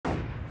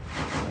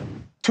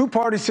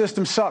Two-party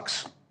system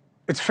sucks.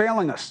 It's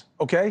failing us,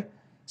 okay?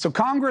 So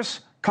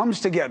Congress comes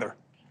together,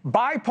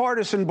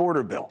 bipartisan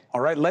border bill,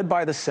 all right, led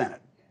by the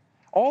Senate.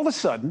 All of a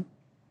sudden,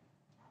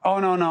 oh,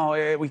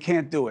 no, we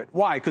can't do it.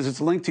 Why? Because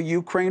it's linked to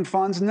Ukraine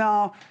funds?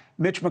 No.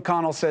 Mitch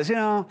McConnell says,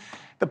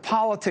 the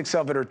politics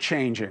of it are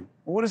changing.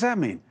 Well, what does that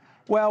mean?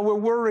 Well, we're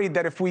worried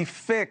that if we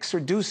fix or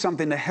do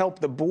something to help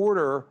the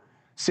border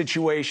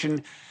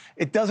situation,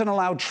 it doesn't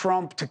allow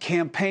Trump to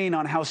campaign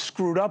on how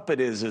screwed up it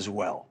is as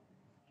well.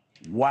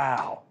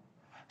 Wow.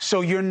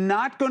 So you're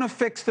not going to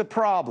fix the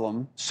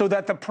problem so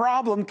that the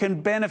problem can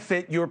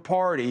benefit your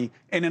party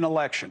in an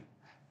election.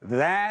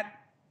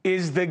 That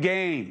is the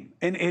game.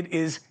 And it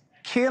is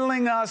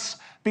killing us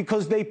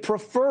because they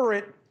prefer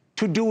it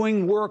to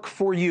doing work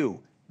for you.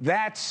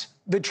 That's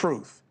the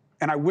truth.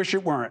 And I wish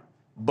it weren't,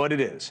 but it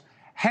is.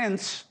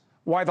 Hence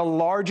why the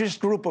largest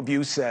group of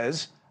you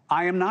says,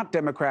 I am not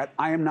Democrat,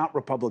 I am not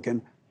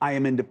Republican, I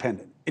am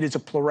independent. It is a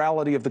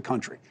plurality of the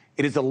country.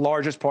 It is the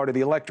largest part of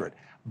the electorate.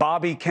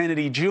 Bobby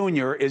Kennedy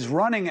Jr. is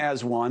running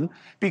as one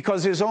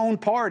because his own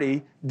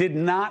party did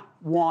not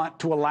want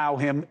to allow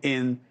him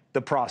in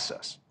the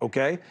process,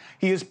 okay?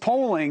 He is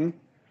polling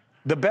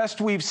the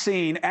best we've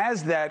seen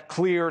as that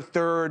clear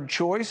third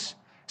choice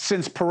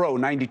since Perot,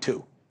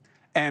 92.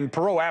 And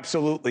Perot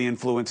absolutely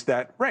influenced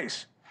that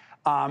race.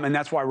 And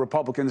that's why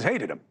Republicans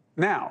hated him.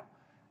 Now,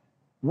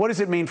 what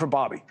does it mean for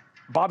Bobby?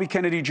 Bobby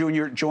Kennedy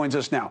Jr. joins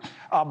us now.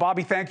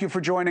 Bobby, thank you for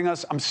joining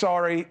us. I'm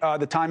sorry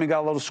the timing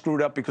got a little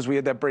screwed up because we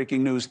had that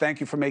breaking news. Thank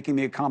you for making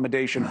the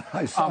accommodation.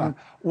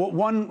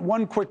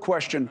 One quick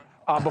question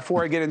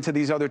before I get into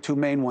these other two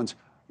main ones.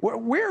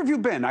 Where have you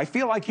been? I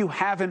feel like you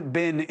haven't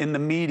been in the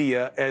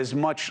media as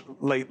much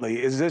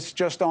lately. Is this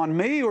just on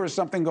me or is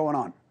something going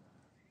on?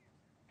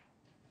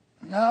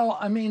 No,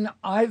 I mean,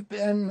 I've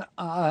been,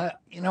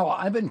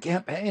 I've been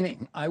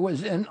campaigning. I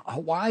was in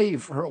Hawaii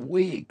for a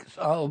week,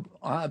 so,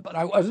 but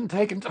I wasn't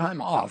taking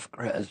time off,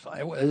 Chris.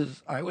 I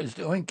was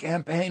doing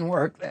campaign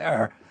work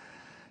there,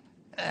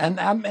 and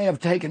that may have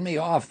taken me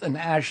off the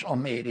national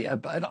media.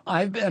 But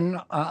I've been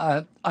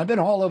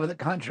all over the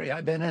country.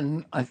 I've been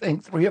in, I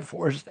think, 3 or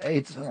 4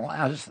 states in the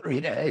last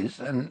 3 days,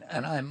 and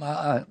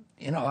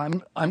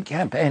I'm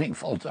campaigning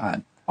full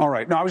time. All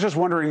right. No, I was just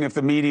wondering if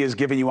the media is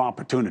giving you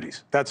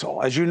opportunities. That's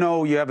all. As you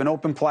know, you have an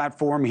open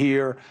platform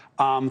here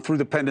through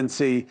the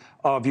pendency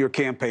of your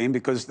campaign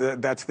because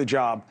that's the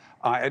job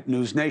at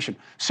NewsNation.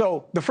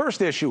 So the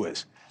first issue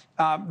is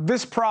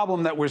this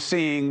problem that we're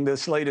seeing,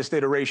 this latest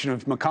iteration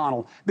of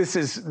McConnell, this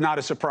is not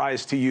a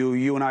surprise to you.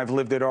 You and I have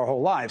lived it our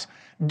whole lives.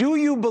 Do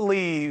you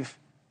believe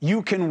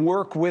you can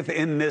work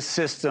within this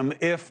system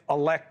if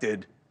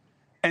elected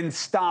and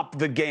stop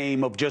the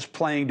game of just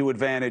playing to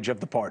advantage of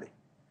the party?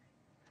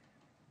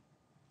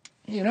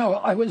 You know,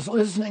 I was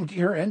listening to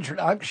your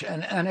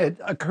introduction, and it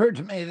occurred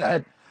to me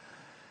that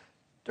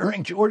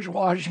during George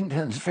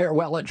Washington's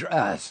farewell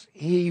address,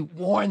 he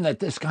warned that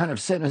this kind of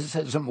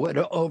cynicism would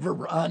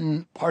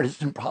overrun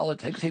partisan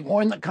politics. He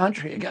warned the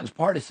country against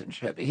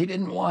partisanship. He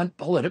didn't want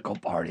political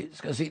parties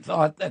because he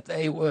thought that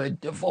they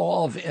would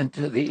devolve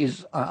into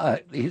these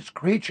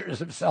creatures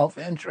of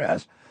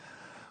self-interest,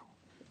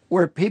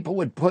 where people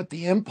would put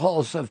the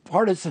impulse of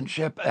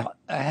partisanship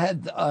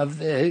ahead of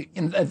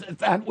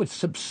that would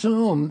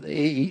subsume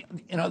the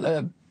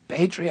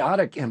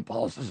patriotic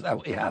impulses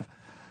that we have.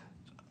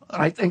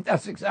 And I think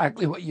that's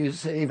exactly what you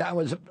see. That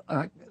was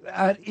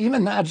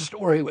even that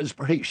story was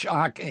pretty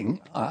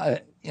shocking.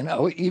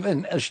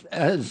 Even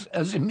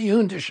as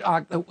immune to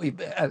shock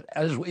that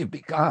as we've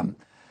become.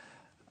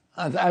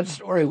 That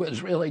story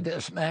was really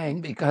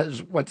dismaying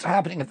because what's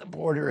happening at the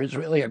border is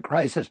really a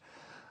crisis.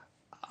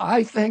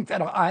 I think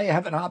that I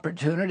have an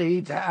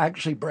opportunity to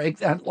actually break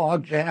that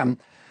logjam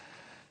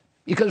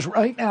because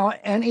right now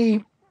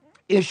any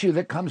issue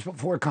that comes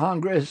before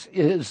Congress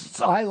is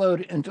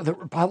siloed into the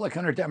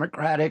Republican or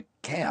Democratic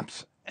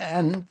camps,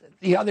 and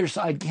the other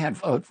side can't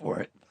vote for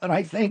it. And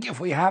I think if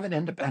we have an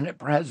independent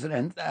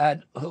president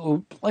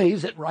who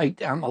plays it right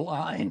down the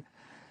line,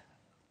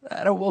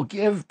 that it will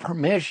give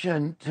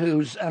permission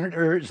to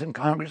senators and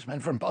congressmen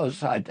from both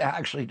sides to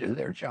actually do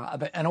their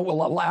job, and it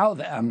will allow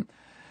them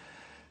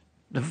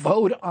to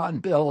vote on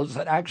bills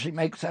that actually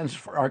make sense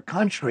for our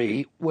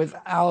country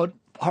without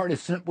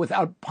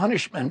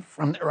punishment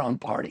from their own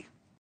party.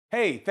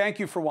 Hey, thank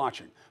you for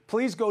watching.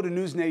 Please go to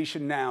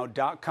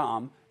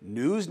newsnationnow.com,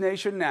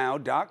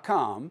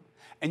 newsnationnow.com,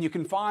 and you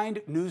can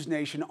find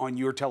NewsNation on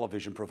your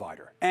television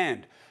provider.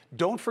 And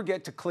don't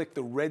forget to click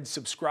the red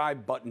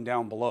subscribe button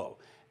down below.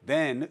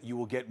 Then you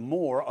will get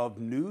more of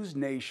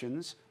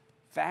NewsNation's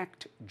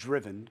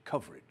fact-driven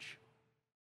coverage.